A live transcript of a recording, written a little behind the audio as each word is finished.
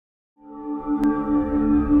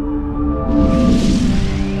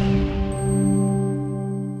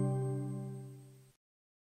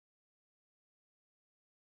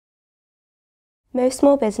Most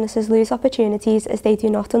small businesses lose opportunities as they do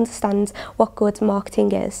not understand what good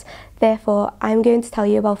marketing is. Therefore, I'm going to tell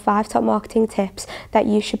you about 5 top marketing tips that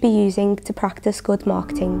you should be using to practice good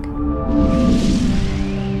marketing.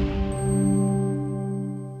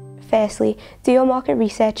 Firstly, do your market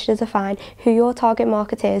research to define who your target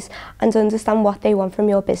market is and understand what they want from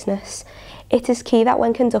your business. It is key that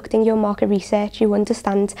when conducting your market research, you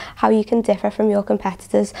understand how you can differ from your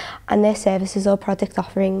competitors and their services or product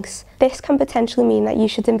offerings. This can potentially mean that you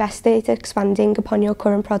should investigate expanding upon your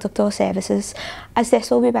current product or services, as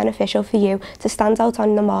this will be beneficial for you to stand out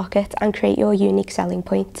on the market and create your unique selling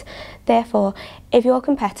point. Therefore, if your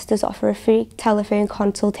competitors offer a free telephone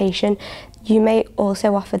consultation, you may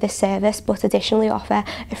also offer this service, but additionally offer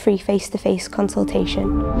a free face-to-face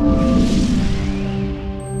consultation.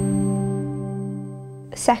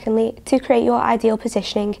 Secondly, to create your ideal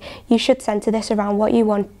positioning, you should centre this around what you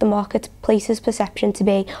want the marketplace's perception to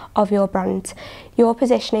be of your brand. Your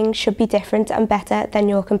positioning should be different and better than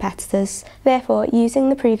your competitors. Therefore, using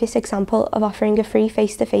the previous example of offering a free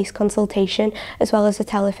face-to-face consultation as well as a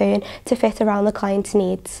telephone to fit around the client's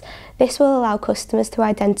needs, this will allow customers to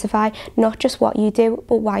identify not just what you do,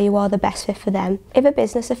 but why you are the best fit for them. If a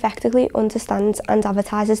business effectively understands and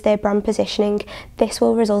advertises their brand positioning, this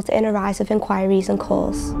will result in a rise of inquiries and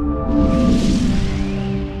calls.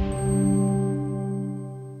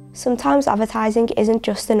 Sometimes advertising isn't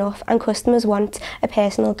just enough and customers want a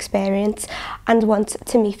personal experience and want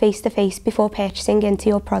to meet face to face before purchasing into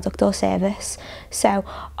your product or service. So,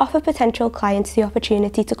 offer potential clients the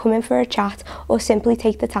opportunity to come in for a chat or simply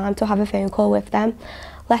take the time to have a phone call with them.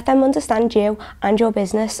 Let them understand you and your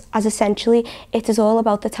business, as essentially it is all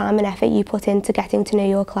about the time and effort you put into getting to know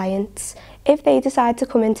your clients. If they decide to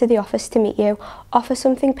come into the office to meet you, offer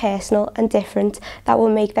something personal and different that will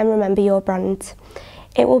make them remember your brand.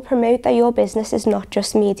 It will promote that your business is not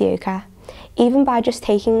just mediocre. Even by just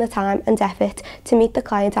taking the time and effort to meet the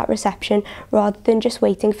client at reception rather than just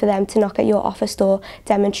waiting for them to knock at your office door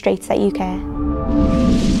demonstrates that you care.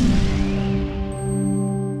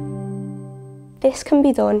 This can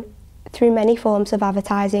be done through many forms of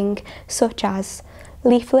advertising, such as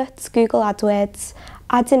leaflets, Google AdWords,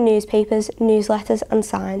 ads in newspapers, newsletters and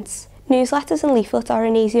signs. Newsletters and leaflets are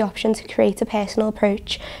an easy option to create a personal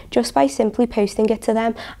approach just by simply posting it to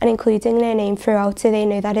them and including their name throughout so they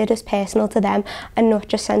know that it is personal to them and not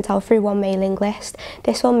just sent out through one mailing list.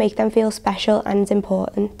 This will make them feel special and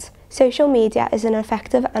important. Social media is an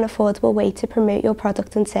effective and affordable way to promote your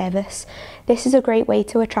product and service. This is a great way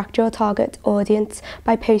to attract your target audience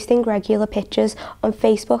by posting regular pictures on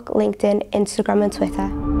Facebook, LinkedIn, Instagram and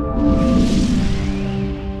Twitter.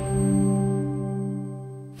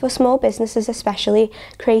 For small businesses especially,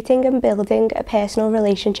 creating and building a personal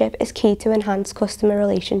relationship is key to enhance customer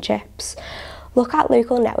relationships. Look at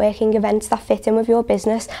local networking events that fit in with your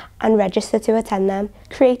business and register to attend them.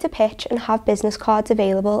 Create a pitch and have business cards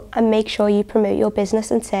available and make sure you promote your business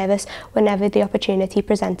and service whenever the opportunity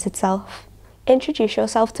presents itself. Introduce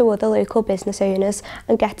yourself to other local business owners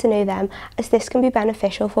and get to know them, as this can be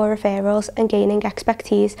beneficial for referrals and gaining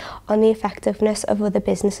expertise on the effectiveness of other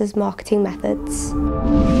businesses' marketing methods.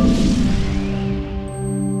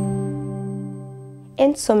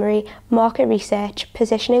 In summary, market research,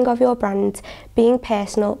 positioning of your brand, being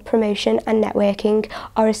personal, promotion and networking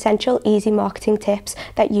are essential easy marketing tips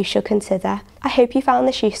that you should consider. I hope you found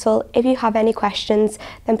this useful. If you have any questions,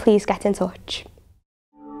 then please get in touch.